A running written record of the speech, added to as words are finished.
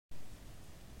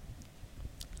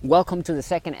Welcome to the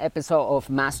second episode of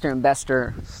Master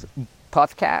Investor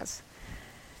podcast.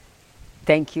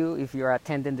 Thank you if you're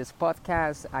attending this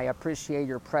podcast. I appreciate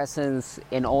your presence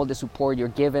and all the support you're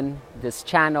giving this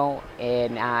channel.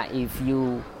 And if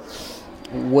you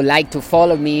would like to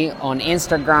follow me on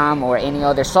Instagram or any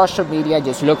other social media,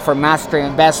 just look for Master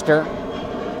Investor.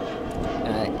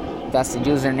 That's the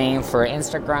username for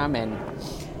Instagram,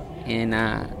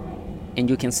 and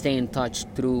you can stay in touch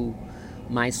through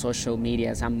my social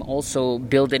medias. I'm also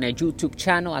building a YouTube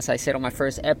channel. As I said on my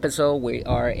first episode, we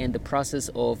are in the process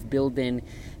of building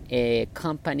a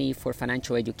company for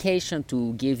financial education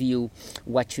to give you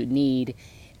what you need,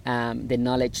 the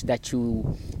knowledge that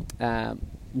you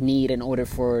need in order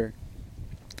for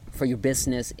your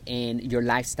business and your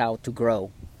lifestyle to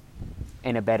grow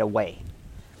in a better way.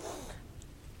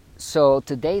 So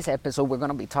today's episode, we're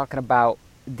going to be talking about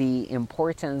the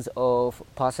importance of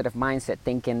positive mindset,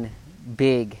 thinking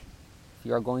big. If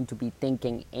you're going to be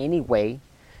thinking anyway,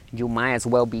 you might as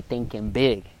well be thinking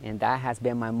big. And that has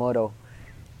been my motto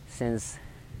since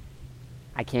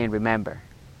I can remember.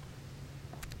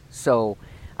 So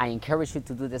I encourage you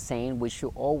to do the same. We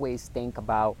should always think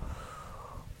about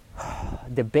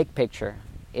the big picture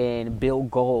and build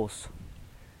goals,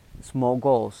 small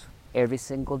goals, every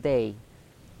single day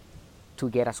to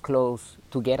get us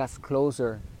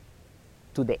closer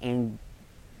to the end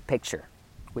picture,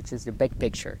 which is the big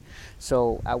picture.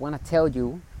 So I want to tell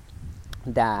you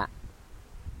that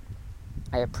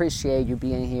I appreciate you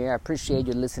being here. I appreciate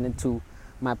you listening to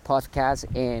my podcast,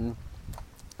 and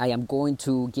I am going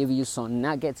to give you some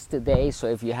nuggets today. So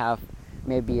if you have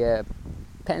maybe a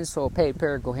pencil,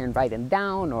 paper, go ahead and write them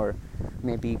down, or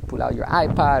maybe pull out your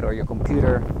iPad or your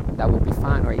computer. That would be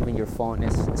fine, or even your phone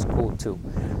is cool too.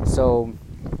 So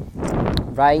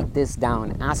write this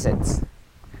down. Assets.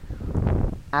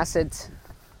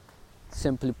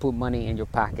 Simply put money in your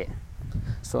pocket.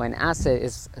 So an asset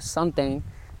is something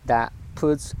that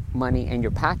puts money in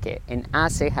your pocket. An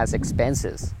asset has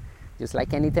expenses, just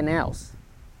like anything else.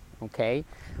 Okay?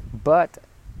 But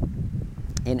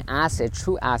an asset,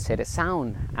 true asset, a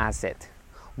sound asset,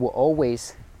 will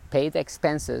always pay the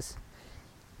expenses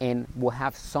and will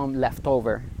have some left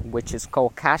over, which is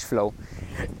called cash flow,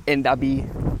 and that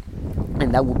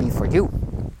will be for you.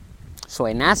 So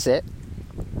an asset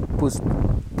puts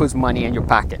money in your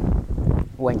pocket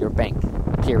or in your bank,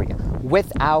 period,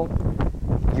 without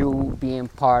you being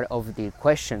part of the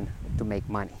equation to make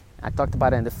money. I talked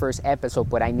about it in the first episode,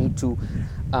 but I need to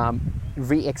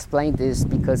re-explain this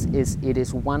because it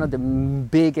is one of the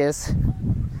biggest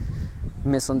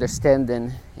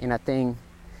misunderstanding, and I think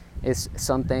it's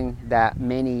something that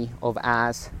many of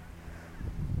us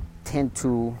tend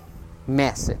to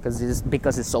miss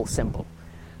because it's so simple.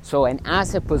 So an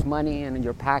asset puts money in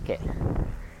your pocket.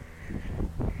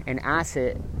 An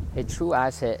asset, a true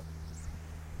asset,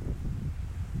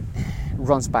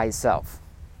 runs by itself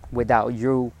without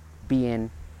you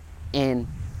being in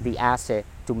the asset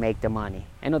to make the money.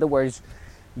 In other words,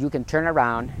 you can turn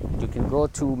around, you can go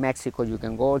to Mexico, you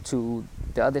can go to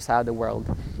the other side of the world,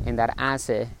 and that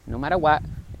asset, no matter what,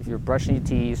 if you're brushing your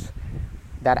teeth,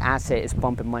 that asset is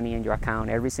pumping money in your account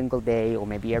every single day or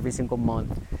maybe every single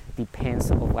month,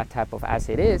 depends on what type of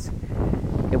asset it is.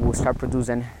 It will start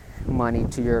producing money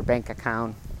to your bank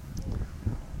account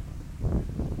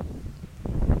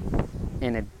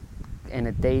in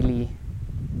a daily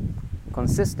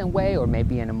consistent way, or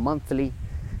maybe in a monthly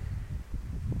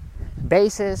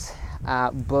basis,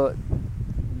 but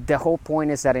the whole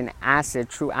point is that an asset,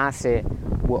 true asset,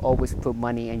 will always put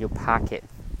money in your pocket.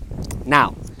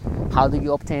 Now, how do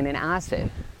you obtain an asset?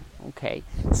 Okay,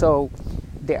 so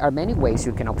there are many ways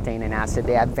you can obtain an asset.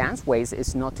 The advanced ways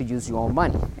is not to use your own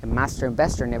money. A master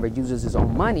investor never uses his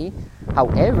own money.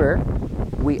 However,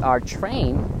 we are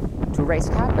trained to raise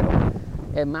capital.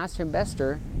 A master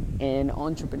investor and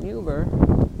entrepreneur,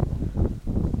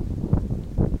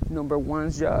 number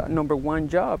one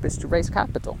job is to raise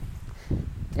capital.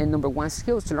 And number one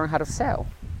skill is to learn how to sell.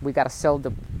 We got to sell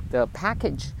the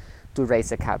package to raise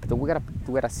the capital. We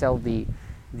gotta sell the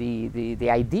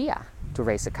idea to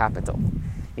raise the capital.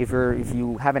 If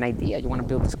you have an idea, you want to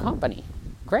build this company,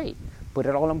 great. Put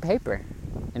it all on paper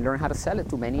and learn how to sell it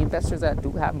to many investors that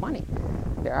do have money.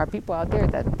 There are people out there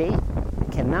that they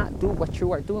cannot do what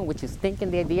you are doing, which is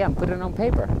thinking the idea and put it on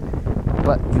paper.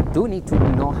 But you do need to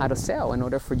know how to sell in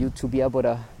order for you to be able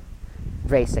to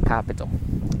raise the capital.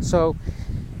 So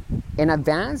an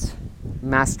advanced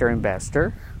master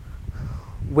investor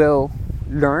will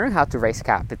learn how to raise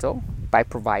capital by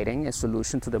providing a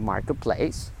solution to the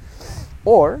marketplace,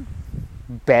 or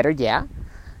better yet,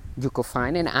 you could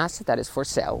find an asset that is for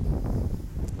sale.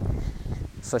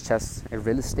 such as a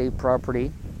real estate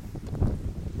property,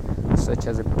 such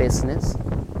as a business,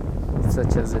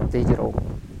 such as a digital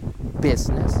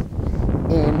business,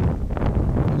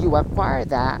 and you acquire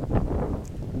that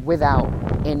without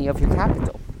any of your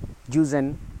capital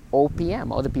using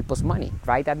OPM, other people's money.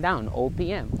 Write that down,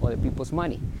 OPM, other people's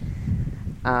money.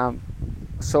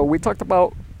 So we talked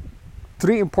about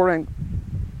 3 important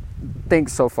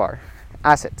things so far.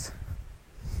 Assets,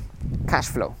 cash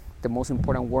flow. The most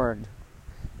important word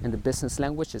in the business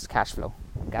language is cash flow.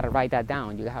 You gotta write that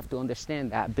down. You have to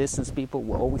understand that business people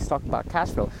will always talk about cash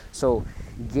flow. So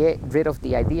get rid of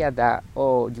the idea that,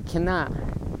 you cannot,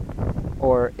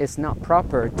 or it's not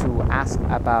proper to ask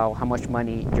about how much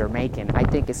money you're making. I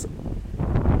think it's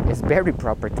very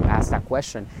proper to ask that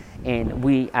question. And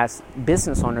we as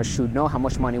business owners should know how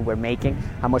much money we're making,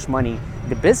 how much money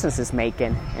the business is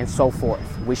making, and so forth.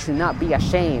 We should not be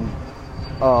ashamed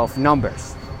of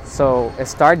numbers. So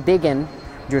start digging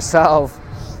yourself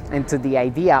into the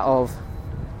idea of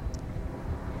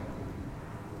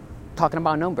talking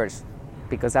about numbers,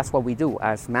 because that's what we do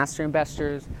as master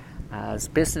investors, as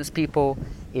business people.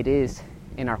 It is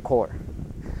in our core.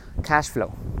 Cash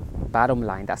flow, bottom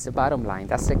line. That's the bottom line.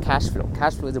 That's the cash flow.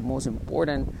 Cash flow is the most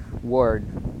important word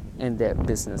in the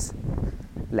business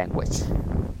language.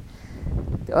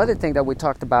 The other thing that we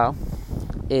talked about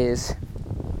is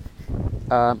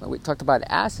we talked about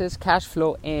assets, cash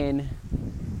flow, and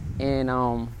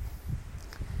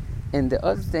the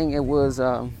other thing it was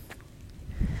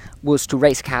to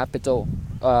raise capital,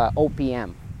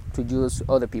 OPM, to use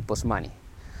other people's money.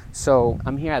 So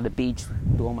I'm here at the beach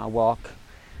doing my walk.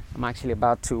 I'm actually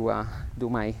about to do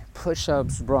my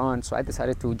push-ups, run, so I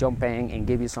decided to jump in and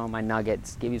give you some of my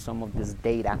nuggets, give you some of this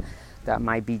data that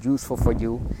might be useful for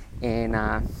you. And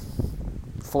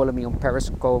follow me on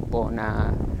Periscope, on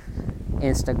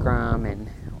Instagram, and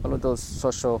all of those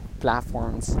social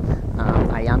platforms.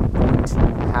 I am going to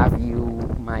have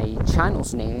my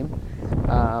channel's name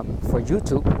for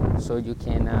YouTube, so you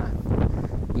can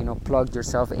plug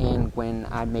yourself in when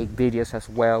I make videos as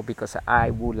well, because I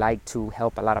would like to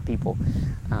help a lot of people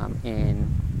in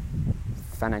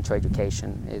financial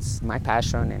education. It's my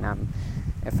passion, and I'm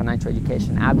a financial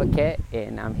education advocate,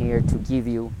 and I'm here to give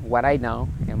you what I know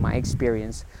and my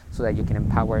experience so that you can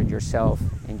empower yourself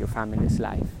and your family's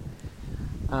life.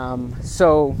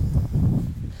 So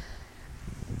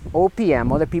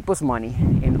OPM, other people's money,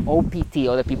 and OPT,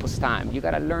 other people's time. You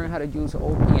gotta learn how to use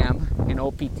OPM and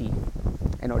OPT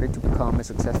in order to become a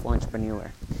successful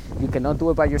entrepreneur. You cannot do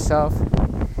it by yourself.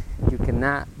 You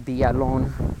cannot be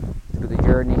alone through the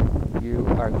journey. You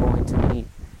are going to need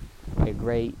a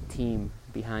great team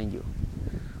behind you.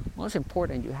 Most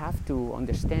important, you have to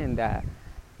understand that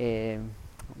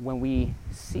when we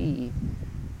see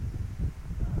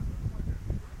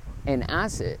an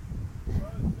asset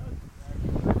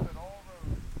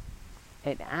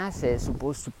is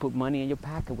supposed to put money in your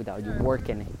pocket without you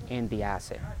working in the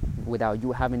asset, without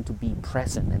you having to be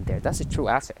present in there. That's a true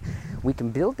asset. We can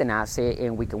build an asset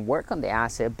and we can work on the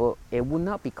asset, but it will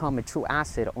not become a true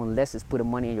asset unless it's putting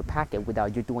money in your pocket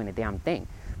without you doing a damn thing,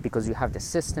 because you have the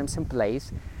systems in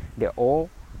place. They're all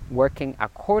working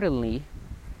accordingly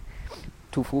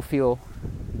to fulfill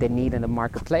the need in the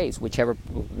marketplace,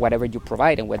 whatever you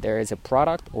provide, and whether it's a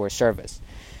product or a service.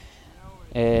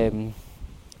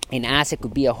 An asset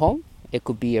could be a home, it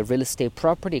could be a real estate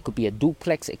property, it could be a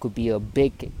duplex, it could be a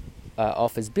big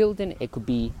office building, it could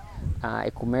be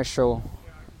a commercial,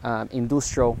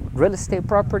 industrial real estate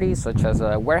property, such as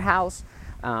a warehouse,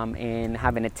 and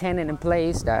having a tenant in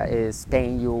place that is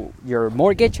paying you your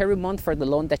mortgage every month for the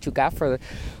loan that you got for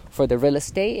the real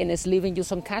estate, and it's leaving you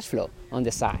some cash flow on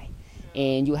the side.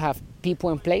 And you have people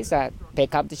in place that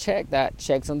pick up the check, that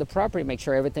checks on the property, make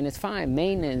sure everything is fine,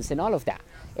 maintenance and all of that.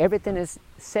 Everything is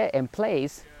set in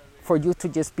place for you to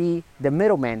just be the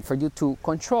middleman, for you to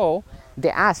control the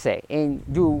asset, and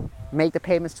you make the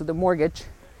payments to the mortgage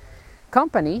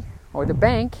company or the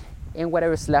bank, and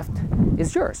whatever is left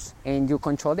is yours, and you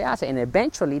control the asset. And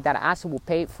eventually that asset will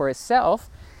pay for itself.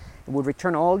 It will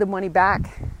return all the money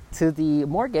back to the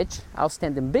mortgage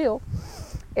outstanding bill,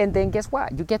 and then guess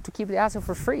what? You get to keep the asset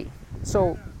for free.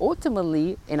 So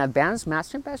ultimately, an advanced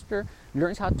master investor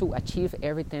learns how to achieve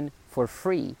everything for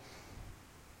free.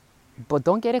 But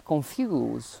don't get it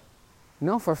confused.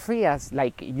 No, for free as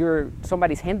like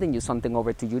somebody's handing you something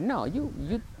over to you. No,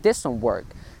 you did some work.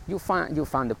 You found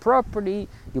the property,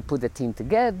 you put the team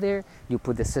together, you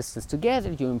put the systems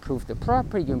together, you improve the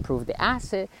property, you improve the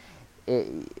asset.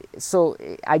 So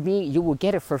you will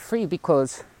get it for free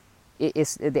because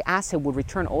the asset will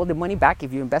return all the money back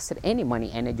if you invested any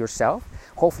money in it yourself.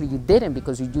 Hopefully you didn't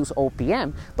because you use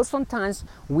OPM, but sometimes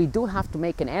we do have to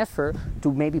make an effort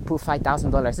to maybe put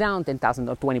 $5,000 down, 10,000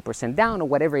 or 20% down, or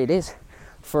whatever it is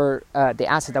for the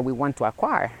asset that we want to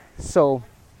acquire. So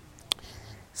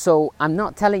I'm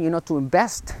not telling you not to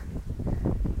invest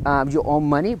your own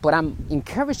money, but I'm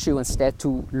encouraging you instead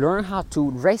to learn how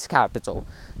to raise capital,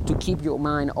 to keep your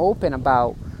mind open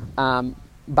about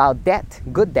debt,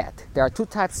 good debt. There are two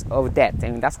types of debt,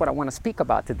 and that's what I want to speak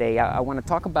about today. I want to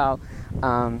talk about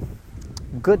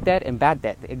good debt and bad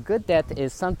debt. A good debt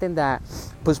is something that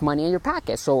puts money in your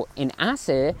pocket. So an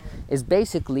asset is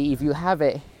basically if you have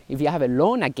a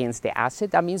loan against the asset,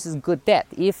 that means it's good debt.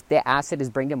 If the asset is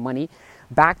bringing money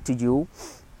back to you,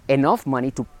 enough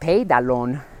money to pay that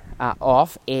loan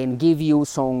off and give you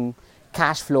some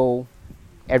cash flow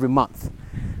every month,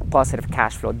 positive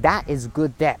cash flow, that is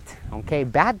good debt. Okay,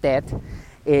 bad debt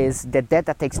is the debt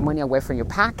that takes money away from your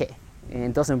pocket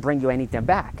and doesn't bring you anything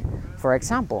back. For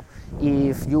example,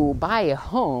 if you buy a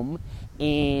home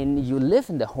and you live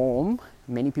in the home,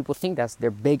 many people think that's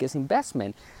their biggest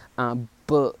investment,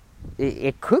 but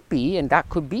it could be, and that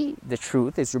could be the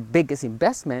truth, it's your biggest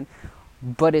investment,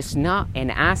 but it's not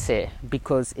an asset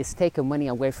because it's taking money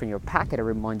away from your pocket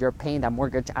every month. You're paying that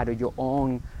mortgage out of your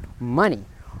own money,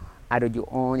 out of your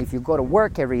own. If you go to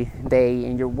work every day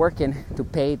and you're working to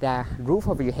pay that roof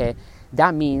over your head,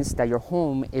 that means that your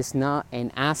home is not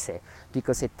an asset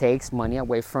because it takes money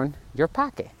away from your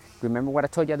pocket. Remember what I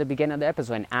told you at the beginning of the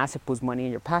episode, an asset puts money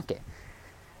in your pocket.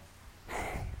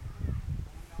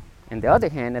 On the other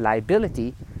hand, a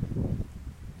liability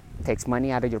takes money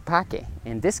out of your pocket.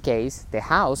 In this case, the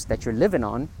house that you're living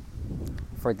on,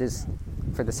 for the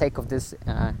sake of this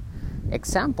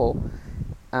example,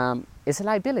 is a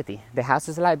liability. The house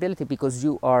is a liability because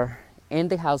you are in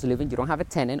the house living. You don't have a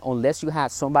tenant unless you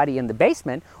have somebody in the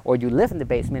basement, or you live in the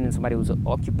basement and somebody who's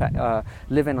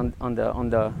living on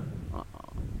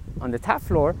the top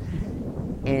floor,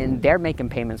 and they're making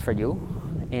payments for you,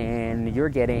 and you're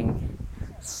getting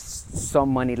some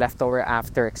money left over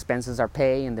after expenses are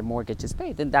paid and the mortgage is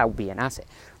paid, then that would be an asset.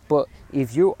 But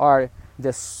if you are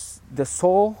the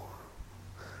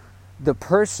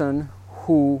person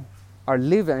who are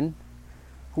living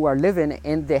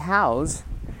in the house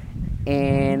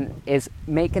and is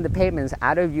making the payments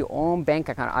out of your own bank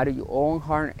account, out of your own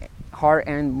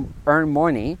hard-earned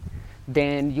money,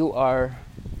 then you are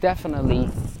definitely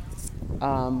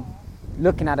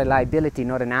looking at a liability,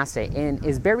 not an asset. And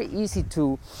it's very easy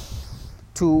to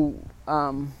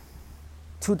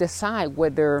decide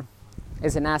whether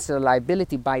it's an asset or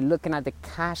liability by looking at the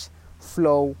cash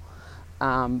flow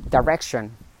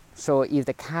direction. So if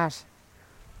the cash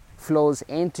flows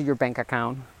into your bank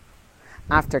account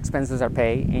after expenses are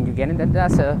paid and you're getting that,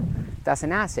 that's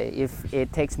an asset. If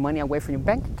it takes money away from your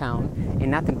bank account and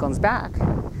nothing comes back,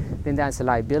 then that's a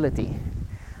liability.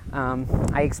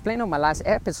 I explained on my last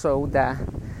episode that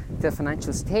the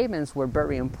financial statements were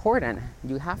very important.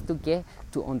 You have to get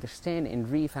to understand and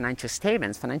read financial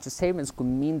statements. Financial statements could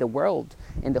mean the world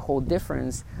and the whole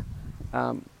difference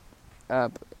in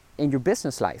your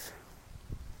business life.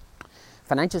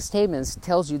 Financial statements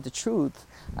tells you the truth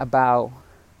about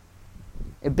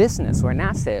a business or an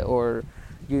asset or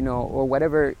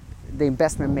whatever the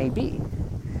investment may be.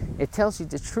 It tells you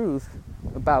the truth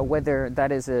about whether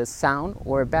that is a sound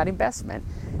or a bad investment.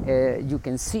 You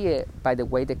can see it by the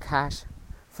way the cash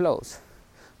flows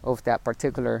of that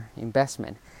particular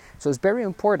investment. So it's very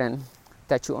important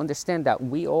that you understand that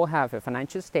we all have a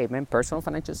financial statement, personal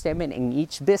financial statement, and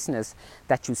each business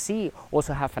that you see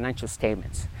also have financial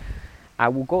statements. I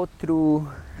will go through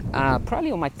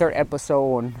probably on my third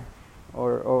episode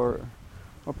or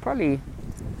probably,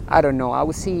 I don't know, I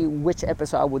will see which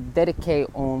episode I would dedicate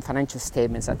on financial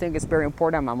statements. I think it's very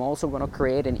important. I'm also going to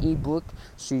create an ebook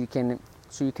so you can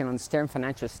understand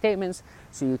financial statements,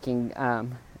 so you can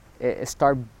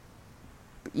start,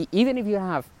 even if you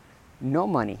have no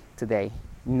money today,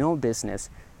 no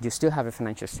business, you still have a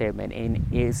financial statement, and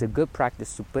it's a good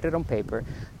practice to put it on paper,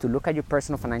 to look at your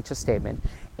personal financial statement.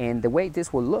 And the way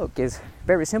this will look is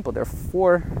very simple. There are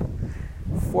four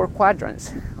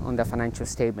quadrants on the financial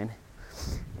statement.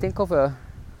 Think of a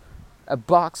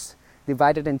box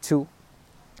divided in two,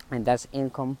 and that's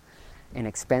income and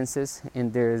expenses,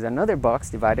 and there's another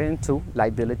box divided in two,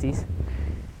 liabilities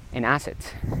and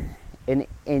assets. And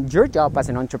your job as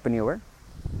an entrepreneur,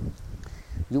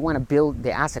 you want to build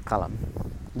the asset column.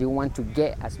 You want to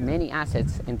get as many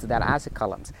assets into that asset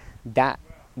columns that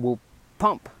will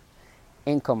pump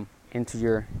income into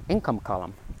your income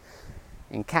column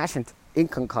and cash into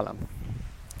income column.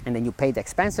 And then you pay the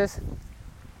expenses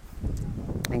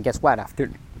And guess what?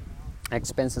 After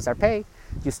expenses are paid,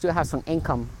 you still have some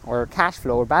income or cash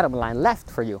flow or bottom line left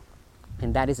for you.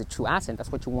 And that is a true asset.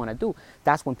 That's what you want to do.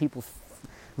 That's when people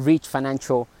reach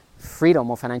financial freedom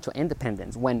or financial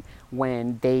independence,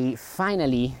 when they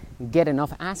finally get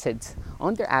enough assets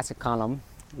on their asset column,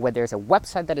 where there's a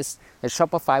website that is a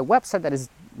Shopify website that is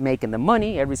making the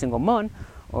money every single month,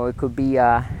 or it could be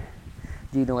it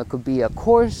could be a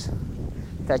course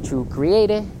that you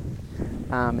created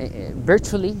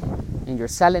virtually, and you're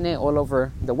selling it all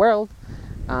over the world,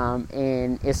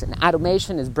 and it's an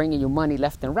automation is bringing you money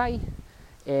left and right,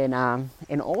 and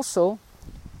also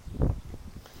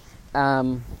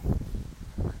and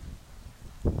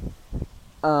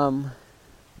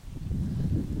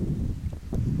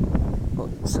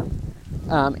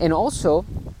also,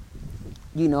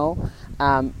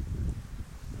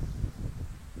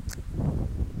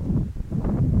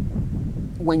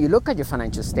 when you look at your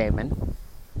financial statement,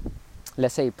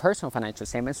 let's say personal financial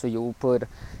statement, so you put,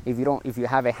 if you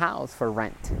have a house for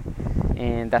rent,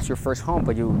 and that's your first home,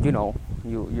 but you're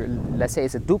let's say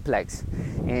it's a duplex,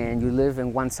 and you live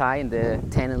in one side and the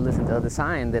tenant lives on the other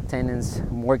side, and the tenant's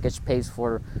mortgage pays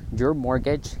for your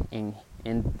mortgage and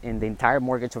the entire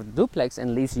mortgage of the duplex,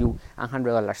 and leaves you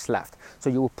 $100 left. So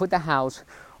you will put the house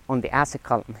on the asset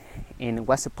column, and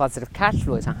what's the positive cash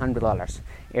flow is $100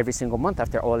 every single month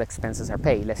after all expenses are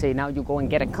paid. Let's say now you go and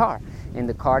get a car, and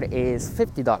the car is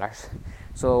 $50.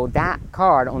 So that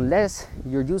card, unless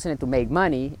you're using it to make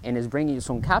money and is bringing you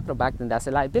some capital back, then that's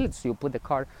a liability. So you put the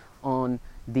card on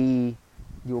the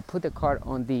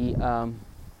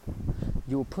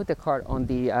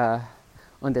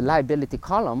liability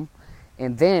column,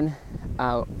 and then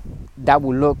that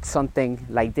will look something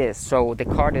like this. So the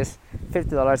card is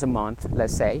 $50 a month,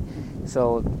 let's say.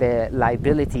 So the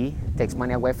liability takes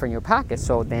money away from your pocket.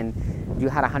 So then you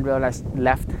had $100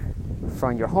 left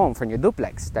from your home, from your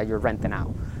duplex that you're renting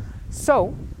out.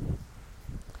 So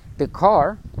the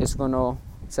car is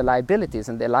it's a liability. It's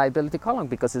in the liability column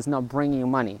because it's not bringing you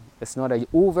money. It's not a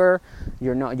Uber.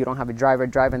 You don't have a driver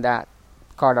driving that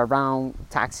car around,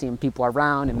 taxiing people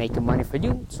around and making money for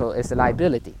you. So it's a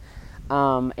liability.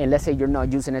 And let's say you're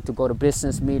not using it to go to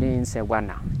business meetings and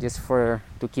whatnot, just to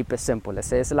keep it simple. Let's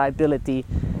say it's a liability,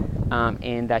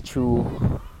 and that you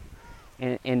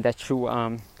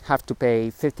have to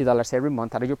pay $50 every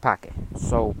month out of your pocket.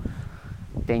 So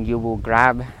then you will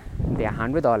grab the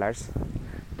 $100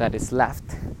 that is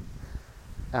left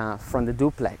from the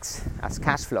duplex as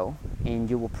cash flow, and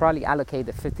you will probably allocate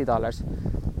the $50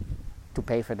 to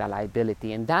pay for that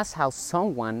liability. And that's how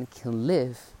someone can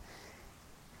live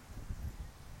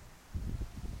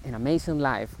an amazing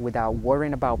life without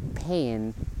worrying about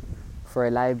paying for a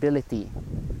liability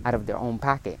out of their own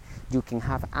pocket. You can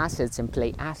have assets and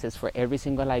play assets for every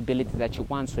single liability that you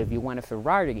want. So if you want a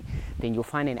Ferrari, then you'll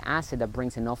find an asset that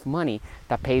brings enough money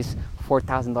that pays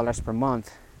 $4,000 per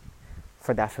month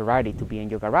for that Ferrari to be in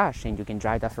your garage, and you can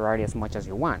drive that Ferrari as much as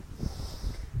you want.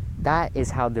 That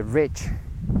is how the rich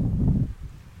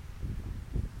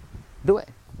do it.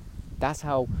 That's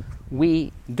how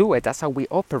we do it. That's how we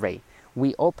operate.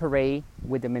 We operate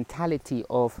with the mentality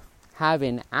of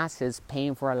having assets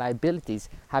paying for our liabilities,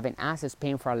 having assets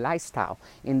paying for our lifestyle.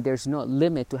 And there's no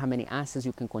limit to how many assets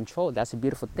you can control. That's a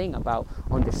beautiful thing about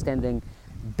understanding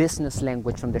business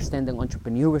language, understanding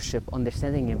entrepreneurship,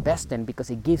 understanding investing, because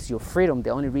it gives you freedom. The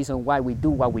only reason why we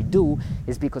do what we do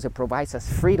is because it provides us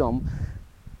freedom,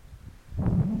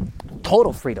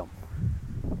 total freedom.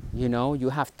 You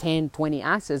have 10, 20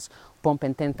 assets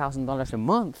pumping $10,000 a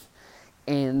month,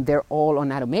 and they're all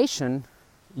on automation.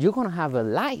 You're going to have a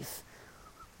life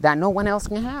that no one else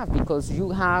can have, because you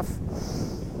have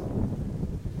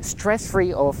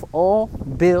stress-free of all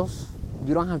bills.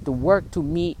 You don't have to work to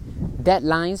meet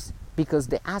deadlines because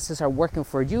the assets are working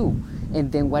for you.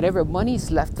 And then whatever money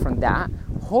is left from that,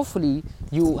 hopefully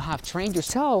you have trained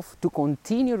yourself to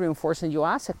continue reinforcing your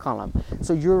asset column.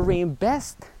 So you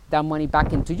reinvest that money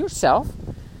back into yourself.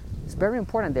 It's very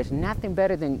important. There's nothing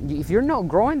better than, if you're not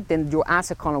growing, then your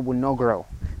asset column will not grow.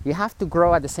 You have to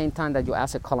grow at the same time that your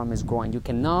asset column is growing. You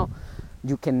cannot,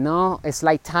 it's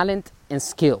like talent and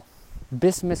skill.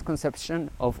 Biggest misconception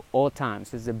of all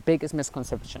times. It's the biggest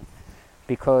misconception,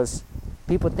 because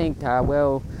people think,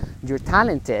 well, you're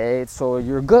talented, so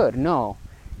you're good. No,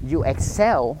 you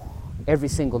excel every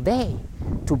single day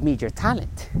to meet your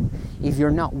talent. If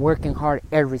you're not working hard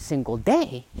every single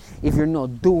day, if you're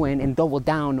not doing and double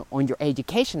down on your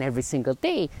education every single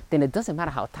day, then it doesn't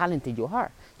matter how talented you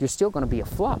are. You're still going to be a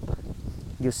flop.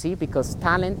 You see, because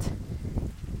talent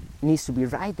needs to be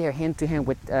right there hand to hand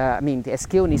with, the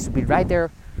skill needs to be right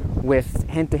there with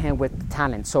hand to hand with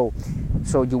talent. So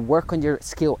So you work on your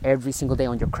skill every single day,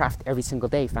 on your craft every single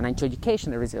day. Financial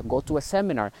education, there is go to a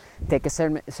seminar, take a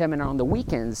seminar on the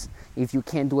weekends if you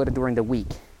can't do it during the week.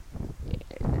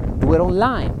 Do it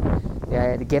online.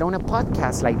 Get on a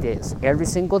podcast like this every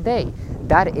single day.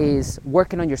 That is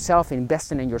working on yourself,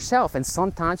 investing in yourself. And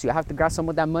sometimes you have to grab some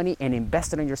of that money and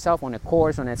invest it in yourself on a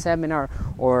course, on a seminar,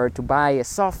 or to buy a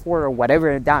software or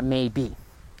whatever that may be.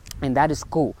 And that is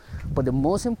cool. But the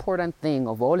most important thing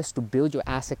of all is to build your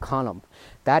asset column.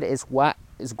 That is what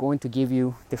is going to give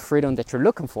you the freedom that you're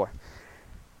looking for.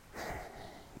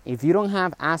 If you don't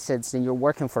have assets, then you're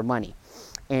working for money.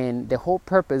 And the whole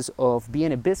purpose of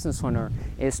being a business owner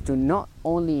is to not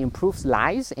only improve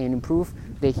lives and improve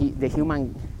the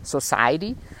human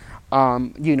society,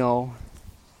 to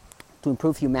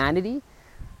improve humanity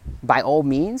by all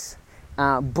means,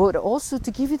 but also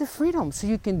to give you the freedom so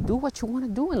you can do what you want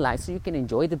to do in life, so you can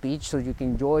enjoy the beach, so you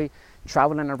can enjoy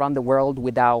traveling around the world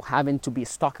without having to be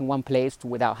stuck in one place,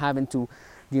 without having to,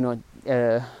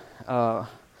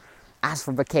 ask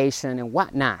for vacation and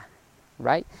whatnot,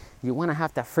 right? You want to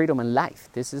have that freedom in life.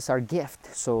 This is our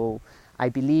gift. So I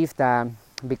believe that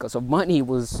because of money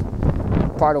was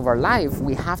part of our life,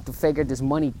 we have to figure this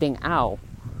money thing out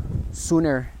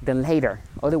sooner than later.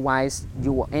 Otherwise,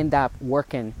 you will end up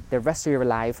working the rest of your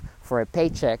life for a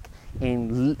paycheck,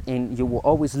 and you will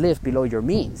always live below your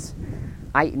means.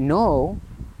 I know,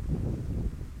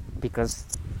 because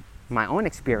my own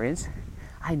experience,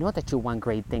 I know that you want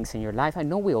great things in your life. I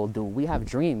know we all do. We have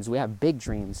dreams. We have big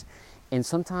dreams. And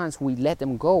sometimes we let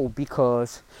them go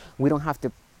because we don't have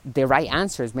the right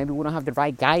answers. Maybe we don't have the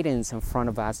right guidance in front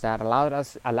of us that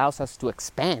allows us to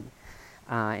expand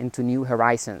into new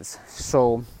horizons.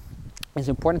 So it's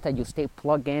important that you stay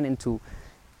plugged in into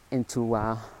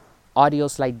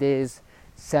audios like this,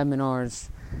 seminars.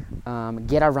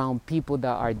 Get around people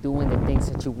that are doing the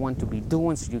things that you want to be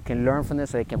doing, so you can learn from them,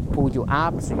 so they can pull you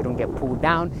up, so you don't get pulled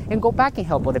down, and go back and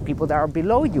help other people that are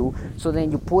below you. So then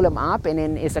you pull them up, and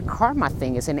then it's a karma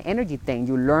thing, it's an energy thing.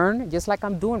 You learn, just like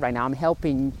I'm doing right now. I'm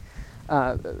helping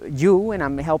you, and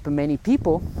I'm helping many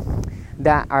people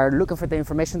that are looking for the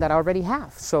information that I already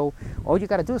have. So all you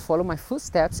got to do is follow my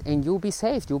footsteps, and you'll be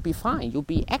safe, you'll be fine, you'll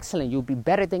be excellent, you'll be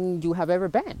better than you have ever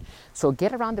been. So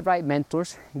get around the right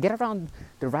mentors, get around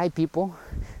the right people,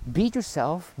 be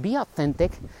yourself, be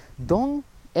authentic. Don't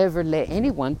ever let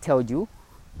anyone tell you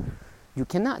you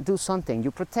cannot do something.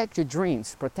 You protect your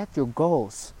dreams, protect your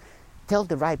goals. Tell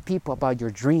the right people about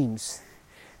your dreams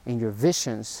and your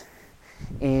visions,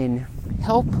 and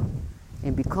help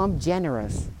and become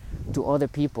generous to other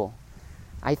people.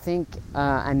 I think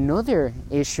another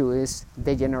issue is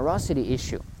the generosity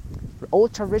issue.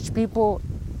 Ultra rich people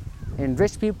and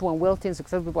wealthy and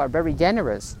successful people are very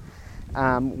generous.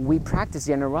 We practice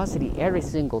generosity every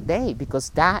single day because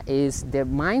that is the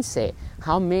mindset.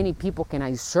 How many people can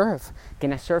I serve?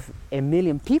 Can I serve 1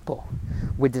 million people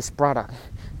with this product?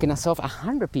 Can I serve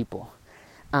 100 people?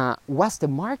 What's the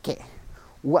market?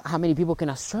 How many people can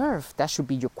I serve? That should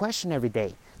be your question every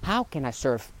day. How can I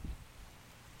serve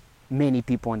many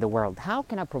people in the world? How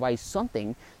can I provide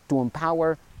something to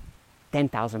empower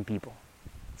 10,000 people?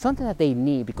 Something that they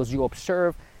need, because you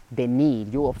observe the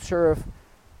need. You observe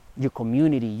your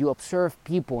community. You observe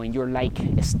people, and you're like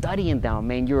studying them,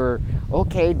 and you're,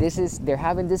 okay, they're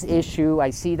having this issue.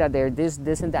 I see that they're this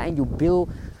and that, and you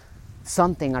build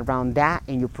something around that,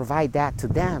 and you provide that to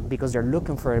them because they're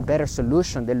looking for a better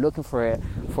solution. They're looking for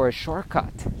a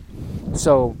shortcut.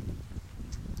 So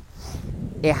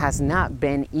it has not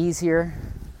been easier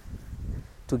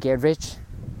to get rich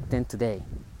than today.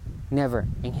 Never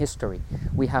in history.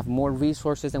 We have more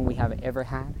resources than we have ever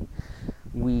had.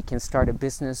 We can start a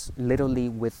business literally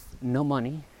with no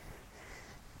money.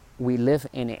 We live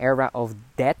in an era of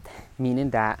debt,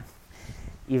 meaning that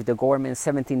if the government is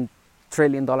 $17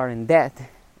 trillion in debt,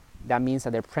 that means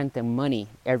that they're printing money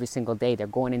every single day. They're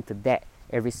going into debt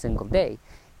every single day.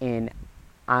 And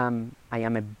I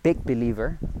am a big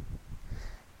believer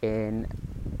in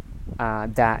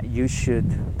that you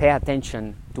should pay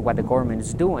attention to what the government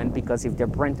is doing, because if they're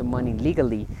printing money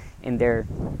legally and they're,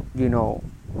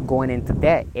 going into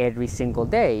debt every single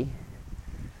day,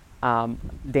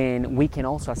 then we can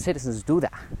also, as citizens, do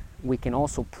that. We can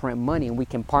also print money, and we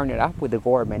can partner up with the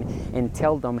government and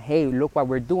tell them, hey, look what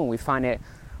we're doing. We find a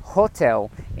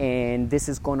hotel, and this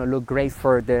is going to look great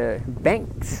for the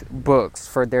bank's books,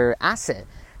 for their asset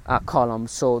column.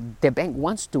 So the bank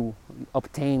wants to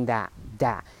obtain that.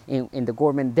 And the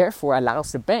government therefore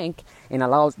allows the bank and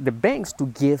allows the banks to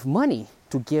give money,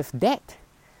 to give debt.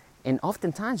 And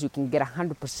oftentimes you can get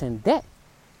 100% debt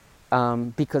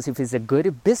because if it's a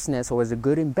good business or it's a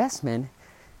good investment,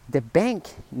 the bank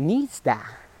needs that.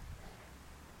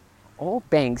 all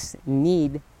banks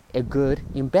need a good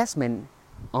investment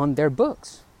on their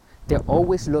books. They're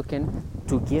always looking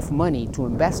to give money to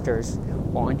investors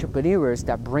or entrepreneurs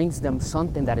that brings them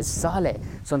something that is solid,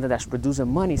 something that's producing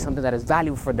money, something that is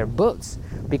valuable for their books,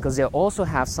 because they also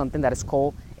have something that is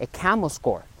called a CAMO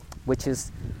score, which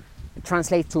is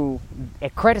translate to a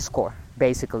credit score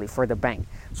basically for the bank.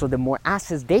 So the more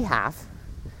assets they have,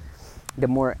 the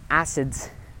more assets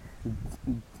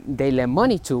they lend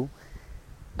money to,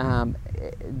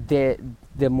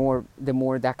 the more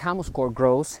that CAMO score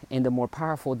grows, and the more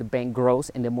powerful the bank grows,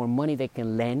 and the more money they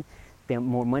can lend, the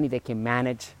more money they can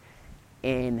manage,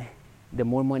 and the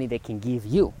more money they can give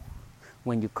you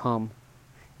when you come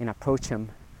and approach them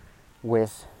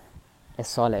with a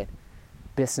solid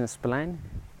business plan,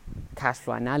 cash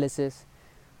flow analysis,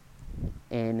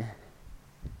 and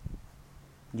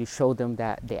you show them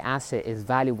that the asset is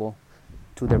valuable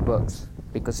to their books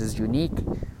because it's unique,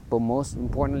 but most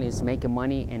importantly it's making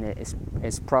money and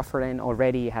it's profiting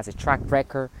already, it has a track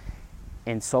record,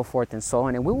 and so forth and so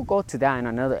on. And we will go to that in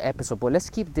another episode, but let's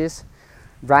keep this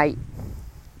right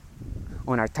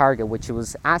on our target, which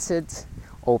was assets,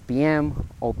 OPM,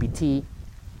 OPT,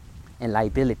 and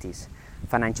liabilities,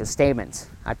 financial statements.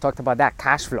 I talked about that,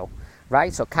 cash flow,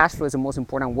 right? So cash flow is the most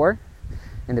important word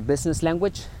in the business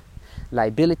language.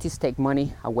 Liabilities take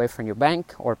money away from your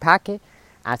bank or pocket.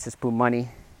 Assets put money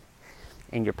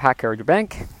in your pocket or your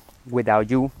bank without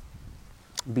you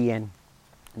being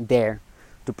there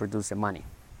to produce the money.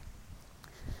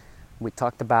 We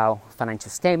talked about financial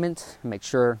statements. Make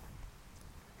sure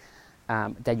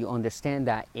that you understand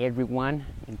that everyone,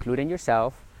 including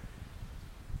yourself,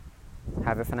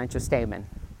 have a financial statement.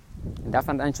 And that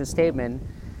financial statement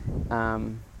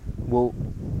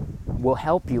will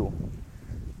help you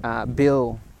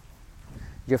build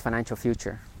your financial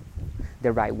future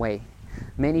the right way.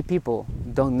 Many people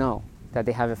don't know that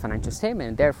they have a financial statement,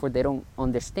 and therefore they don't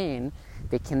understand,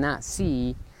 they cannot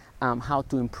see how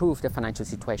to improve their financial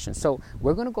situation. So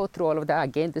we're going to go through all of that.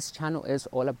 Again, this channel is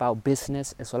all about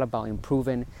business. It's all about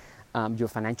improving your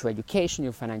financial education,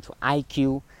 your financial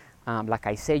IQ. Like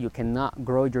I said, you cannot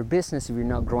grow your business if you're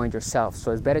not growing yourself.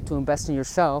 So it's better to invest in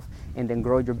yourself and then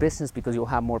grow your business, because you'll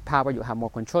have more power, you'll have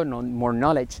more control, more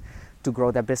knowledge to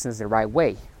grow that business the right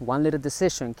way. One little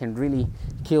decision can really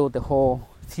kill the whole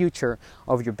future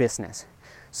of your business.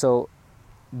 So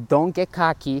don't get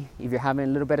cocky. If you're having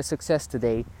a little bit of success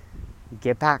today,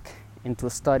 get back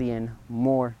into studying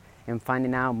more and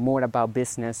finding out more about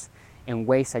business and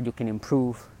ways that you can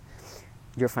improve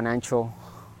your financial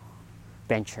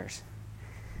ventures.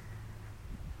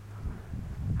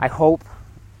 I hope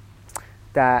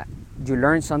that you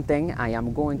learned something. I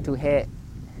am going to hit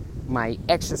my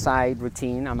exercise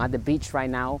routine. I'm at the beach right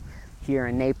now here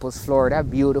in Naples, Florida.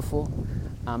 Beautiful.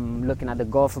 I'm looking at the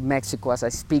Gulf of Mexico as I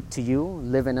speak to you,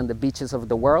 living on the beaches of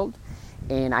the world.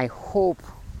 And I hope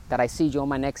that I see you on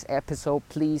my next episode.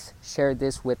 Please share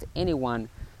this with anyone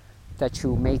that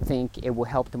you may think it will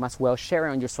help them as well. Share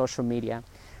it on your social media.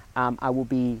 I will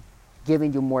be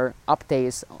giving you more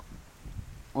updates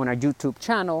on our YouTube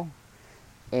channel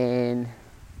and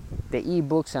the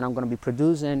ebooks that I'm going to be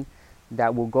producing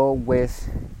that will go with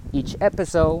each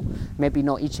episode. Maybe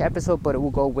not each episode, but it will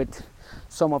go with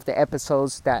some of the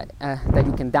episodes that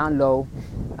you can download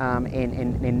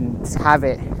and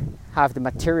have the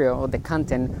material or the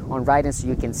content on writing so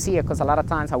you can see it. Because a lot of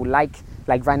times I would like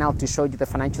right now to show you the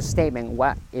financial statement,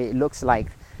 what it looks like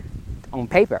on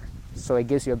paper, so it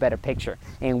gives you a better picture.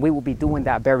 And we will be doing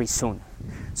that very soon.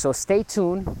 So stay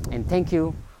tuned, and thank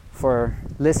you for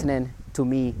listening to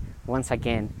me once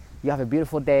again. You have a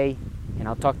beautiful day, and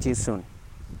I'll talk to you soon.